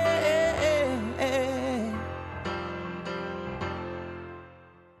head.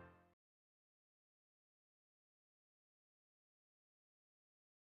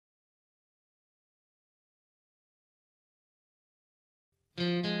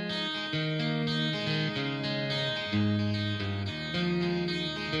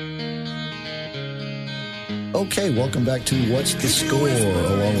 Okay, welcome back to What's the Score?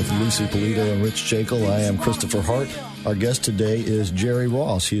 Along with Lucy Polito and Rich Jekyll, I am Christopher Hart. Our guest today is Jerry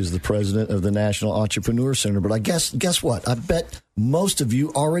Ross. He is the president of the National Entrepreneur Center. But I guess what? I bet most of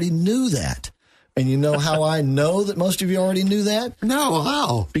you already knew that. And you know how I know that most of you already knew that? No,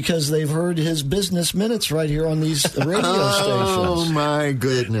 how? Because they've heard his business minutes right here on these radio Oh, stations. my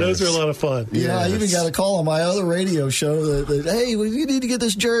goodness. Those are a lot of fun. Yeah, I even got a call on my other radio show that hey, you need to get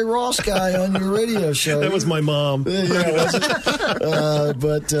this Jerry Ross guy on your radio show. That was my mom. Yeah, was it?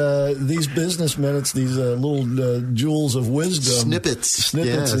 But these business minutes, these little jewels of wisdom. Snippets,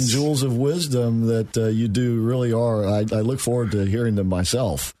 yes. And jewels of wisdom that you do really are. I look forward to hearing them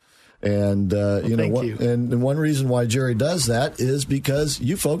myself. And, thank you. And one reason why Jerry does that is because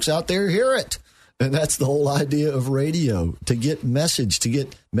you folks out there hear it. And that's the whole idea of radio, to get messages,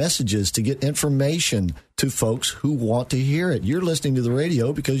 to get information to folks who want to hear it. You're listening to the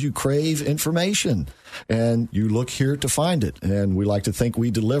radio because you crave information, and you look here to find it. And we like to think we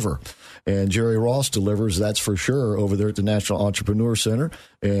deliver. And Jerry Ross delivers, that's for sure, over there at the National Entrepreneur Center.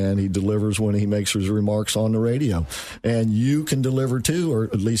 And he delivers when he makes his remarks on the radio. And you can deliver too, or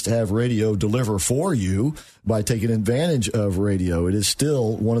at least have radio deliver for you by taking advantage of radio. It is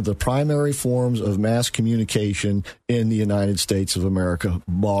still one of the primary forms of mass communication in the United States of America,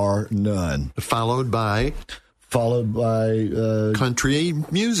 bar none. Followed by country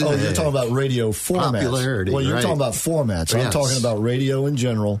music. Oh, you're talking about radio formats. Popularity. Well, you're right. talking about formats. Yes. I'm talking about radio in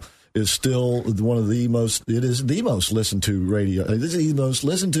general. Is still one of the most, it is the most listened to radio. This is the most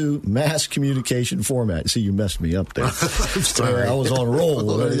listened to mass communication format. See, you messed me up there. I'm sorry. I was on a roll.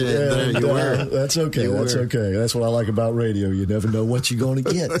 There you were. That's okay. That's okay. That's what I like about radio. You never know what you're going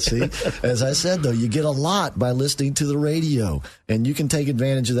to get. See, as I said, though, you get a lot by listening to the radio, and you can take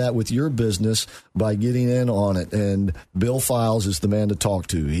advantage of that with your business by getting in on it. And Bill Files is the man to talk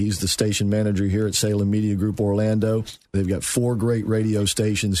to. He's the station manager here at Salem Media Group Orlando. They've got 4 great radio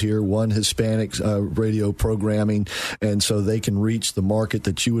stations here, 1 Hispanic radio programming, and so they can reach the market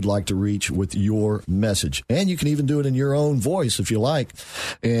that you would like to reach with your message. And you can even do it in your own voice if you like.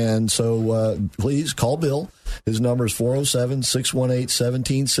 And so please call Bill. His number is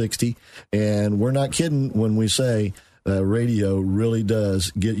 407-618-1760. And we're not kidding when we say radio really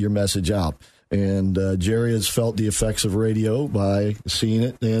does get your message out. And Jerry has felt the effects of radio by seeing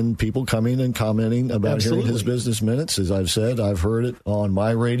it in people coming and commenting about Absolutely. hearing his business minutes. As I've said, I've heard it on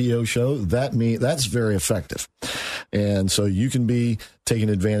my radio show. That's very effective. And so you can be taking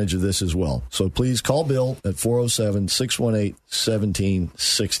advantage of this as well. So please call Bill at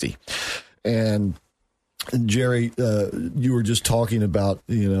 407-618-1760. And Jerry, you were just talking about,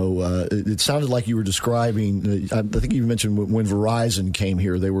 it sounded like you were describing, I think you mentioned when Verizon came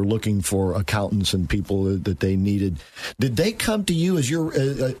here, they were looking for accountants and people that they needed. Did they come to you?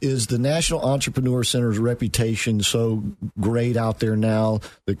 Is the National Entrepreneur Center's reputation so great out there now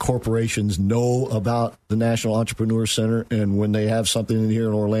that corporations know about the National Entrepreneur Center, and when they have something in here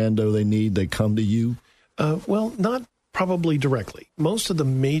in Orlando they come to you? Well, not probably directly. Most of the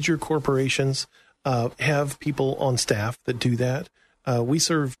major corporations have people on staff that do that. We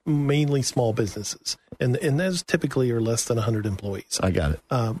serve mainly small businesses, and those typically are less than 100 employees. I got it.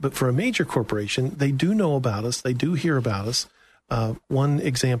 But for a major corporation, they do know about us. They do hear about us. One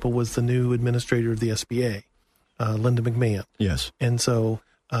example was the new administrator of the SBA, Linda McMahon. Yes. And so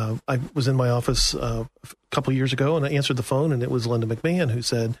I was in my office a couple years ago, and I answered the phone, and it was Linda McMahon who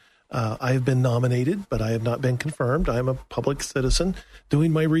said, I have been nominated, but I have not been confirmed. I am a public citizen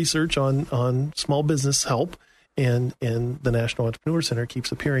doing my research on small business help, and the National Entrepreneur Center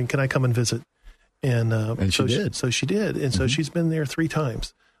keeps appearing. Can I come and visit? And she did. So she did. And so she's been there 3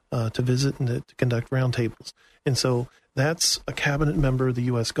 times to visit and to conduct roundtables. And so that's a cabinet member of the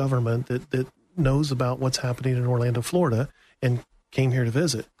U.S. government that knows about what's happening in Orlando, Florida, and came here to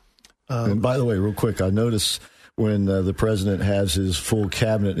visit. And by the way, real quick, I noticed when the president has his full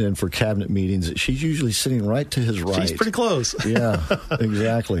cabinet in for cabinet meetings, she's usually sitting right to his right. She's pretty close. Yeah,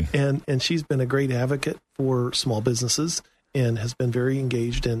 exactly. And she's been a great advocate for small businesses and has been very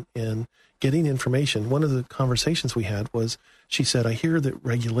engaged in getting information. One of the conversations we had was, she said, I hear that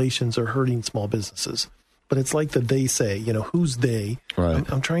regulations are hurting small businesses, but it's like the they say, who's they? Right.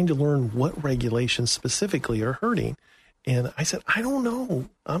 I'm trying to learn what regulations specifically are hurting. And I said, I don't know.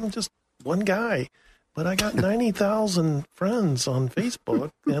 I'm just one guy, but I got 90,000 friends on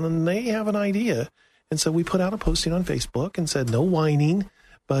Facebook and they have an idea. And so we put out a posting on Facebook and said, no whining,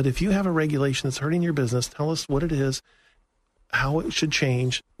 but if you have a regulation that's hurting your business, tell us what it is, how it should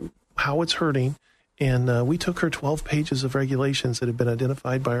change, how it's hurting. And we took her 12 pages of regulations that had been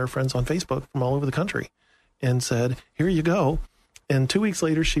identified by our friends on Facebook from all over the country and said, here you go. And 2 weeks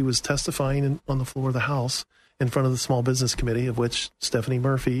later, she was testifying on the floor of the House in front of the Small Business Committee, of which Stephanie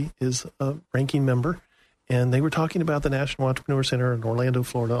Murphy is a ranking member. And they were talking about the National Entrepreneur Center in Orlando,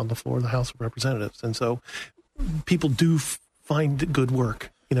 Florida, on the floor of the House of Representatives. And so people do find good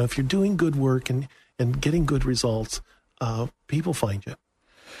work. If you're doing good work and getting good results, people find you.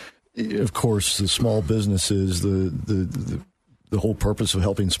 Of course, the small businesses, the whole purpose of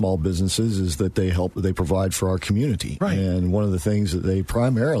helping small businesses is that they provide for our community. Right. And one of the things that they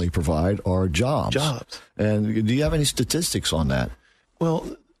primarily provide are jobs. And do you have any statistics on that?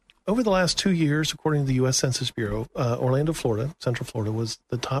 Well, over the last 2 years, according to the U.S. Census Bureau, Orlando, Florida, Central Florida, was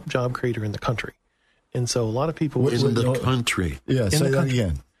the top job creator in the country. And so a lot of people... In the country. Yeah, say that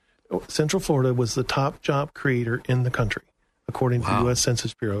again. Central Florida was the top job creator in the country, according to the U.S.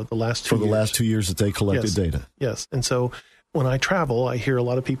 Census Bureau, the last 2 years. For the last 2 years that they collected data. Yes. And so when I travel, I hear a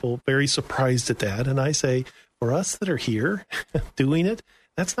lot of people very surprised at that. And I say, for us that are here doing it,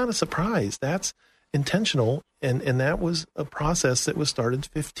 that's not a surprise. That's intentional. And that was a process that was started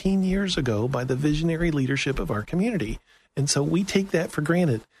 15 years ago by the visionary leadership of our community. And so we take that for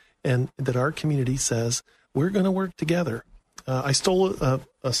granted, and that our community says, we're going to work together. I stole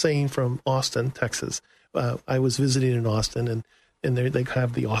a saying from Austin, Texas. I was visiting in Austin, and they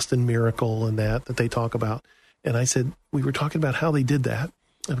have the Austin Miracle and that they talk about. And I said, we were talking about how they did that,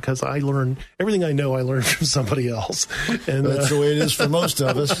 because I learned everything I know, I learned from somebody else. And that's the way it is for most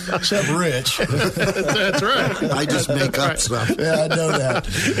of us, except Rich. That's right. I just make up stuff. Yeah, I know that.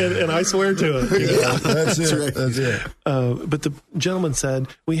 And I swear to it. That's it. Right. That's it. But the gentleman said,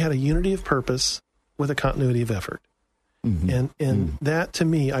 we had a unity of purpose with a continuity of effort. Mm-hmm. And that, to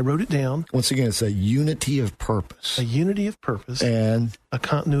me, I wrote it down. Once again, it's a unity of purpose. A unity of purpose and a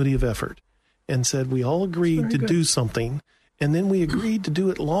continuity of effort. And said we all agreed to do something, and then we agreed to do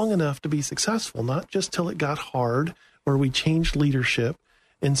it long enough to be successful, not just till it got hard or we changed leadership.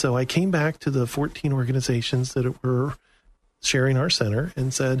 And so I came back to the 14 organizations that were sharing our center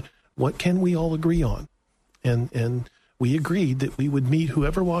and said, what can we all agree on? And we agreed that we would meet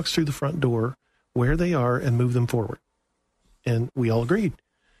whoever walks through the front door where they are and move them forward. And we all agreed.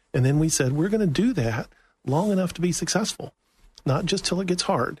 And then we said, we're going to do that long enough to be successful, not just till it gets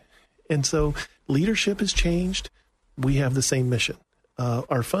hard. And so leadership has changed. We have the same mission.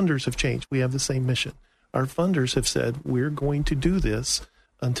 Our funders have changed. We have the same mission. Our funders have said, we're going to do this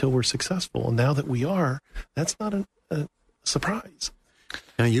until we're successful. And now that we are, that's not a surprise.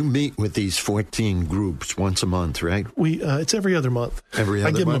 Now, you meet with these 14 groups once a month, right? It's every other month. Every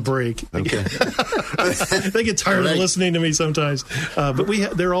other month? I give them a break. Okay. They get tired of listening to me sometimes. But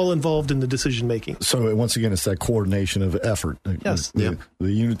they're all involved in the decision-making. So, once again, it's that coordination of effort. Yes. The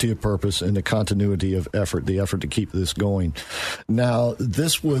unity of purpose and the continuity of effort, the effort to keep this going. Now,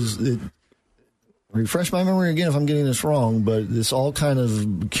 this was... refresh my memory again if I'm getting this wrong, but this all kind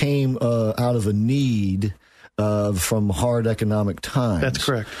of came out of a need... from hard economic times. That's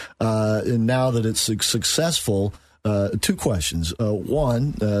correct. And now that it's successful, two questions.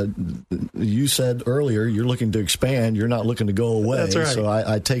 One, you said earlier you're looking to expand. You're not looking to go away. That's right. So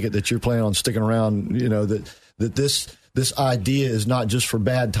I take it that you're planning on sticking around, that this idea is not just for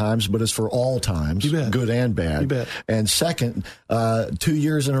bad times, but it's for all times, good and bad. You bet. And second, 2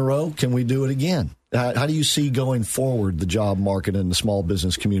 years in a row, can we do it again? How do you see going forward the job market and the small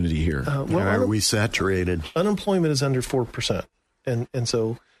business community here? Are we saturated? Unemployment is under 4%, and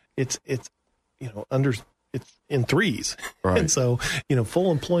so it's in threes, right. And so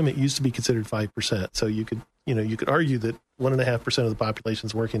full employment used to be considered 5%. So you could argue that 1.5% of the population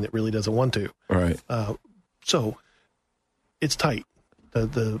is working that really doesn't want to. Right. So it's tight.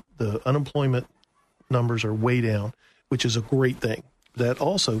 The unemployment numbers are way down, which is a great thing. That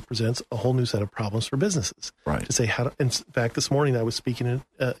also presents a whole new set of problems for businesses. Right. To say in fact, this morning I was speaking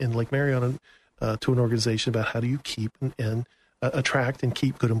in Lake Mary on to an organization about how do you keep and attract and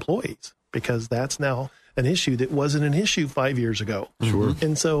keep good employees, because that's now an issue that wasn't an issue 5 years ago. Sure.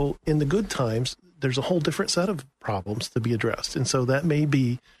 And so in the good times, there's a whole different set of problems to be addressed. And so that may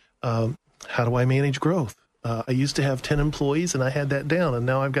be, how do I manage growth? I used to have 10 employees and I had that down, and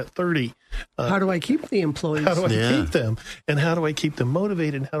now I've got 30. How do I keep the employees? How do I keep them? And how do I keep them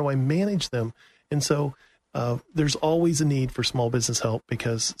motivated? And how do I manage them? And so there's always a need for small business help,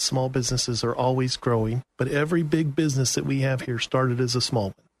 because small businesses are always growing. But every big business that we have here started as a small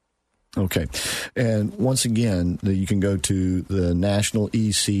one. Okay. And once again, you can go to the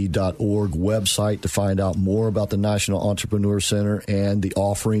nationalec.org website to find out more about the National Entrepreneur Center and the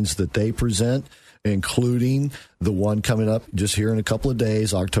offerings that they present, including the one coming up just here in a couple of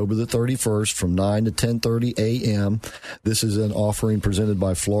days, October the 31st from 9 to 10:30 a.m. This is an offering presented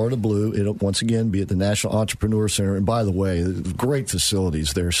by Florida Blue. It'll once again be at the National Entrepreneur Center. And by the way, great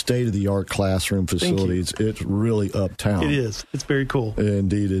facilities there, state-of-the-art classroom facilities. It's really uptown. It is. It's very cool.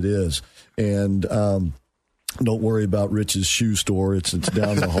 Indeed it is. And don't worry about Rich's shoe store. It's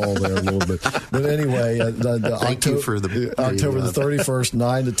down the hall there a little bit. But anyway, Thank you for October the 31st,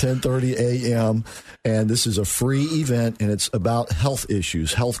 9 to 10:30 a.m. And this is a free event, and it's about health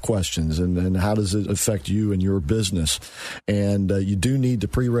issues, health questions, and how does it affect you and your business. And you do need to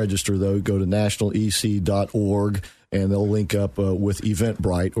pre-register, though. Go to nationalec.org. And they'll link up with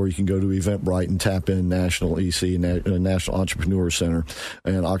Eventbrite, or you can go to Eventbrite and tap in National EC, National Entrepreneur Center.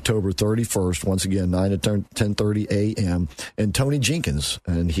 And October 31st, once again, 9 to 10:30 a.m. And Tony Jenkins,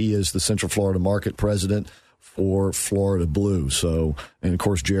 and he is the Central Florida Market President for Florida Blue. So, and of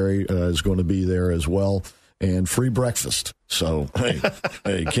course, Jerry is going to be there as well. And free breakfast. So, hey,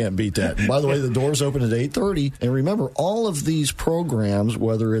 you can't beat that. And by the way, the doors open at 8:30. And remember, all of these programs,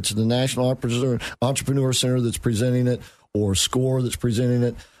 whether it's the National Entrepreneur Center that's presenting it or SCORE that's presenting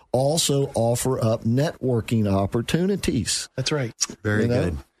it, also offer up networking opportunities. That's right. Very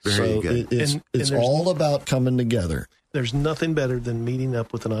good. Very good. It's all about coming together. There's nothing better than meeting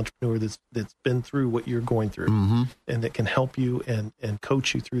up with an entrepreneur that's been through what you're going through, and that can help you and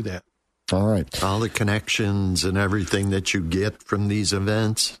coach you through that. All right. All the connections and everything that you get from these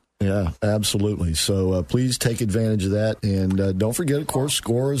events. Yeah, absolutely. So please take advantage of that. And don't forget, of course,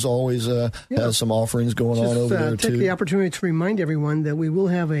 SCORE is always has some offerings going on over there, too. Take the opportunity to remind everyone that we will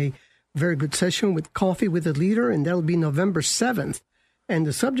have a very good session with Coffee with a Leader, and that'll be November 7th. And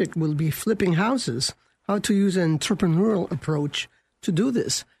the subject will be flipping houses, how to use an entrepreneurial approach to do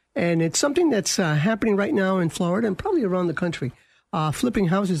this. And it's something that's happening right now in Florida and probably around the country. Flipping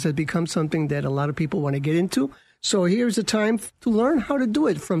houses has become something that a lot of people want to get into. So here's a time to learn how to do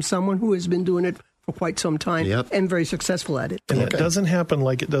it from someone who has been doing it for quite some time and very successful at it. And it doesn't happen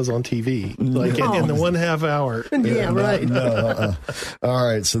like it does on TV, like in the 1/2 hour. Yeah, right. All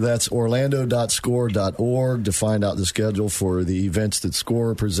right, so that's orlando.score.org to find out the schedule for the events that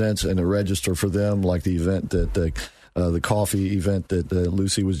SCORE presents and to register for them, like the event that the coffee event that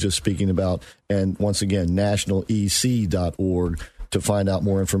Lucy was just speaking about. And once again, nationalec.org to find out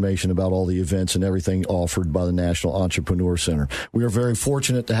more information about all the events and everything offered by the National Entrepreneur Center. We are very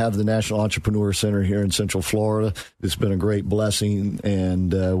fortunate to have the National Entrepreneur Center here in Central Florida. It's been a great blessing,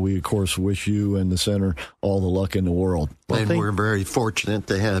 and we, of course, wish you and the center all the luck in the world. And we're very fortunate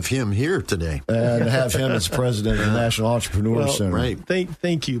to have him here today. And have him as president of the National Entrepreneur Center. Right.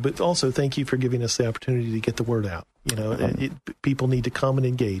 Thank you, but also thank you for giving us the opportunity to get the word out. You know, people need to come and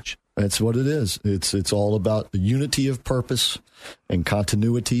engage. That's what it is. It's all about the unity of purpose and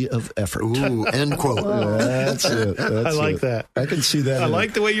continuity of effort. Ooh, end quote. That's it. I like that. I can see that. I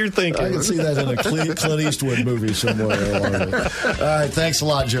like the way you're thinking. I can see that in a Clint Eastwood movie somewhere along there. All right. Thanks a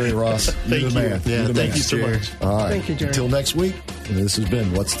lot, Jerry Ross. You're the man. Yeah, thank you so much. All right. Thank you, Jerry. Until next week, this has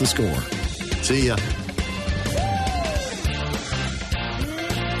been What's the Score? See ya.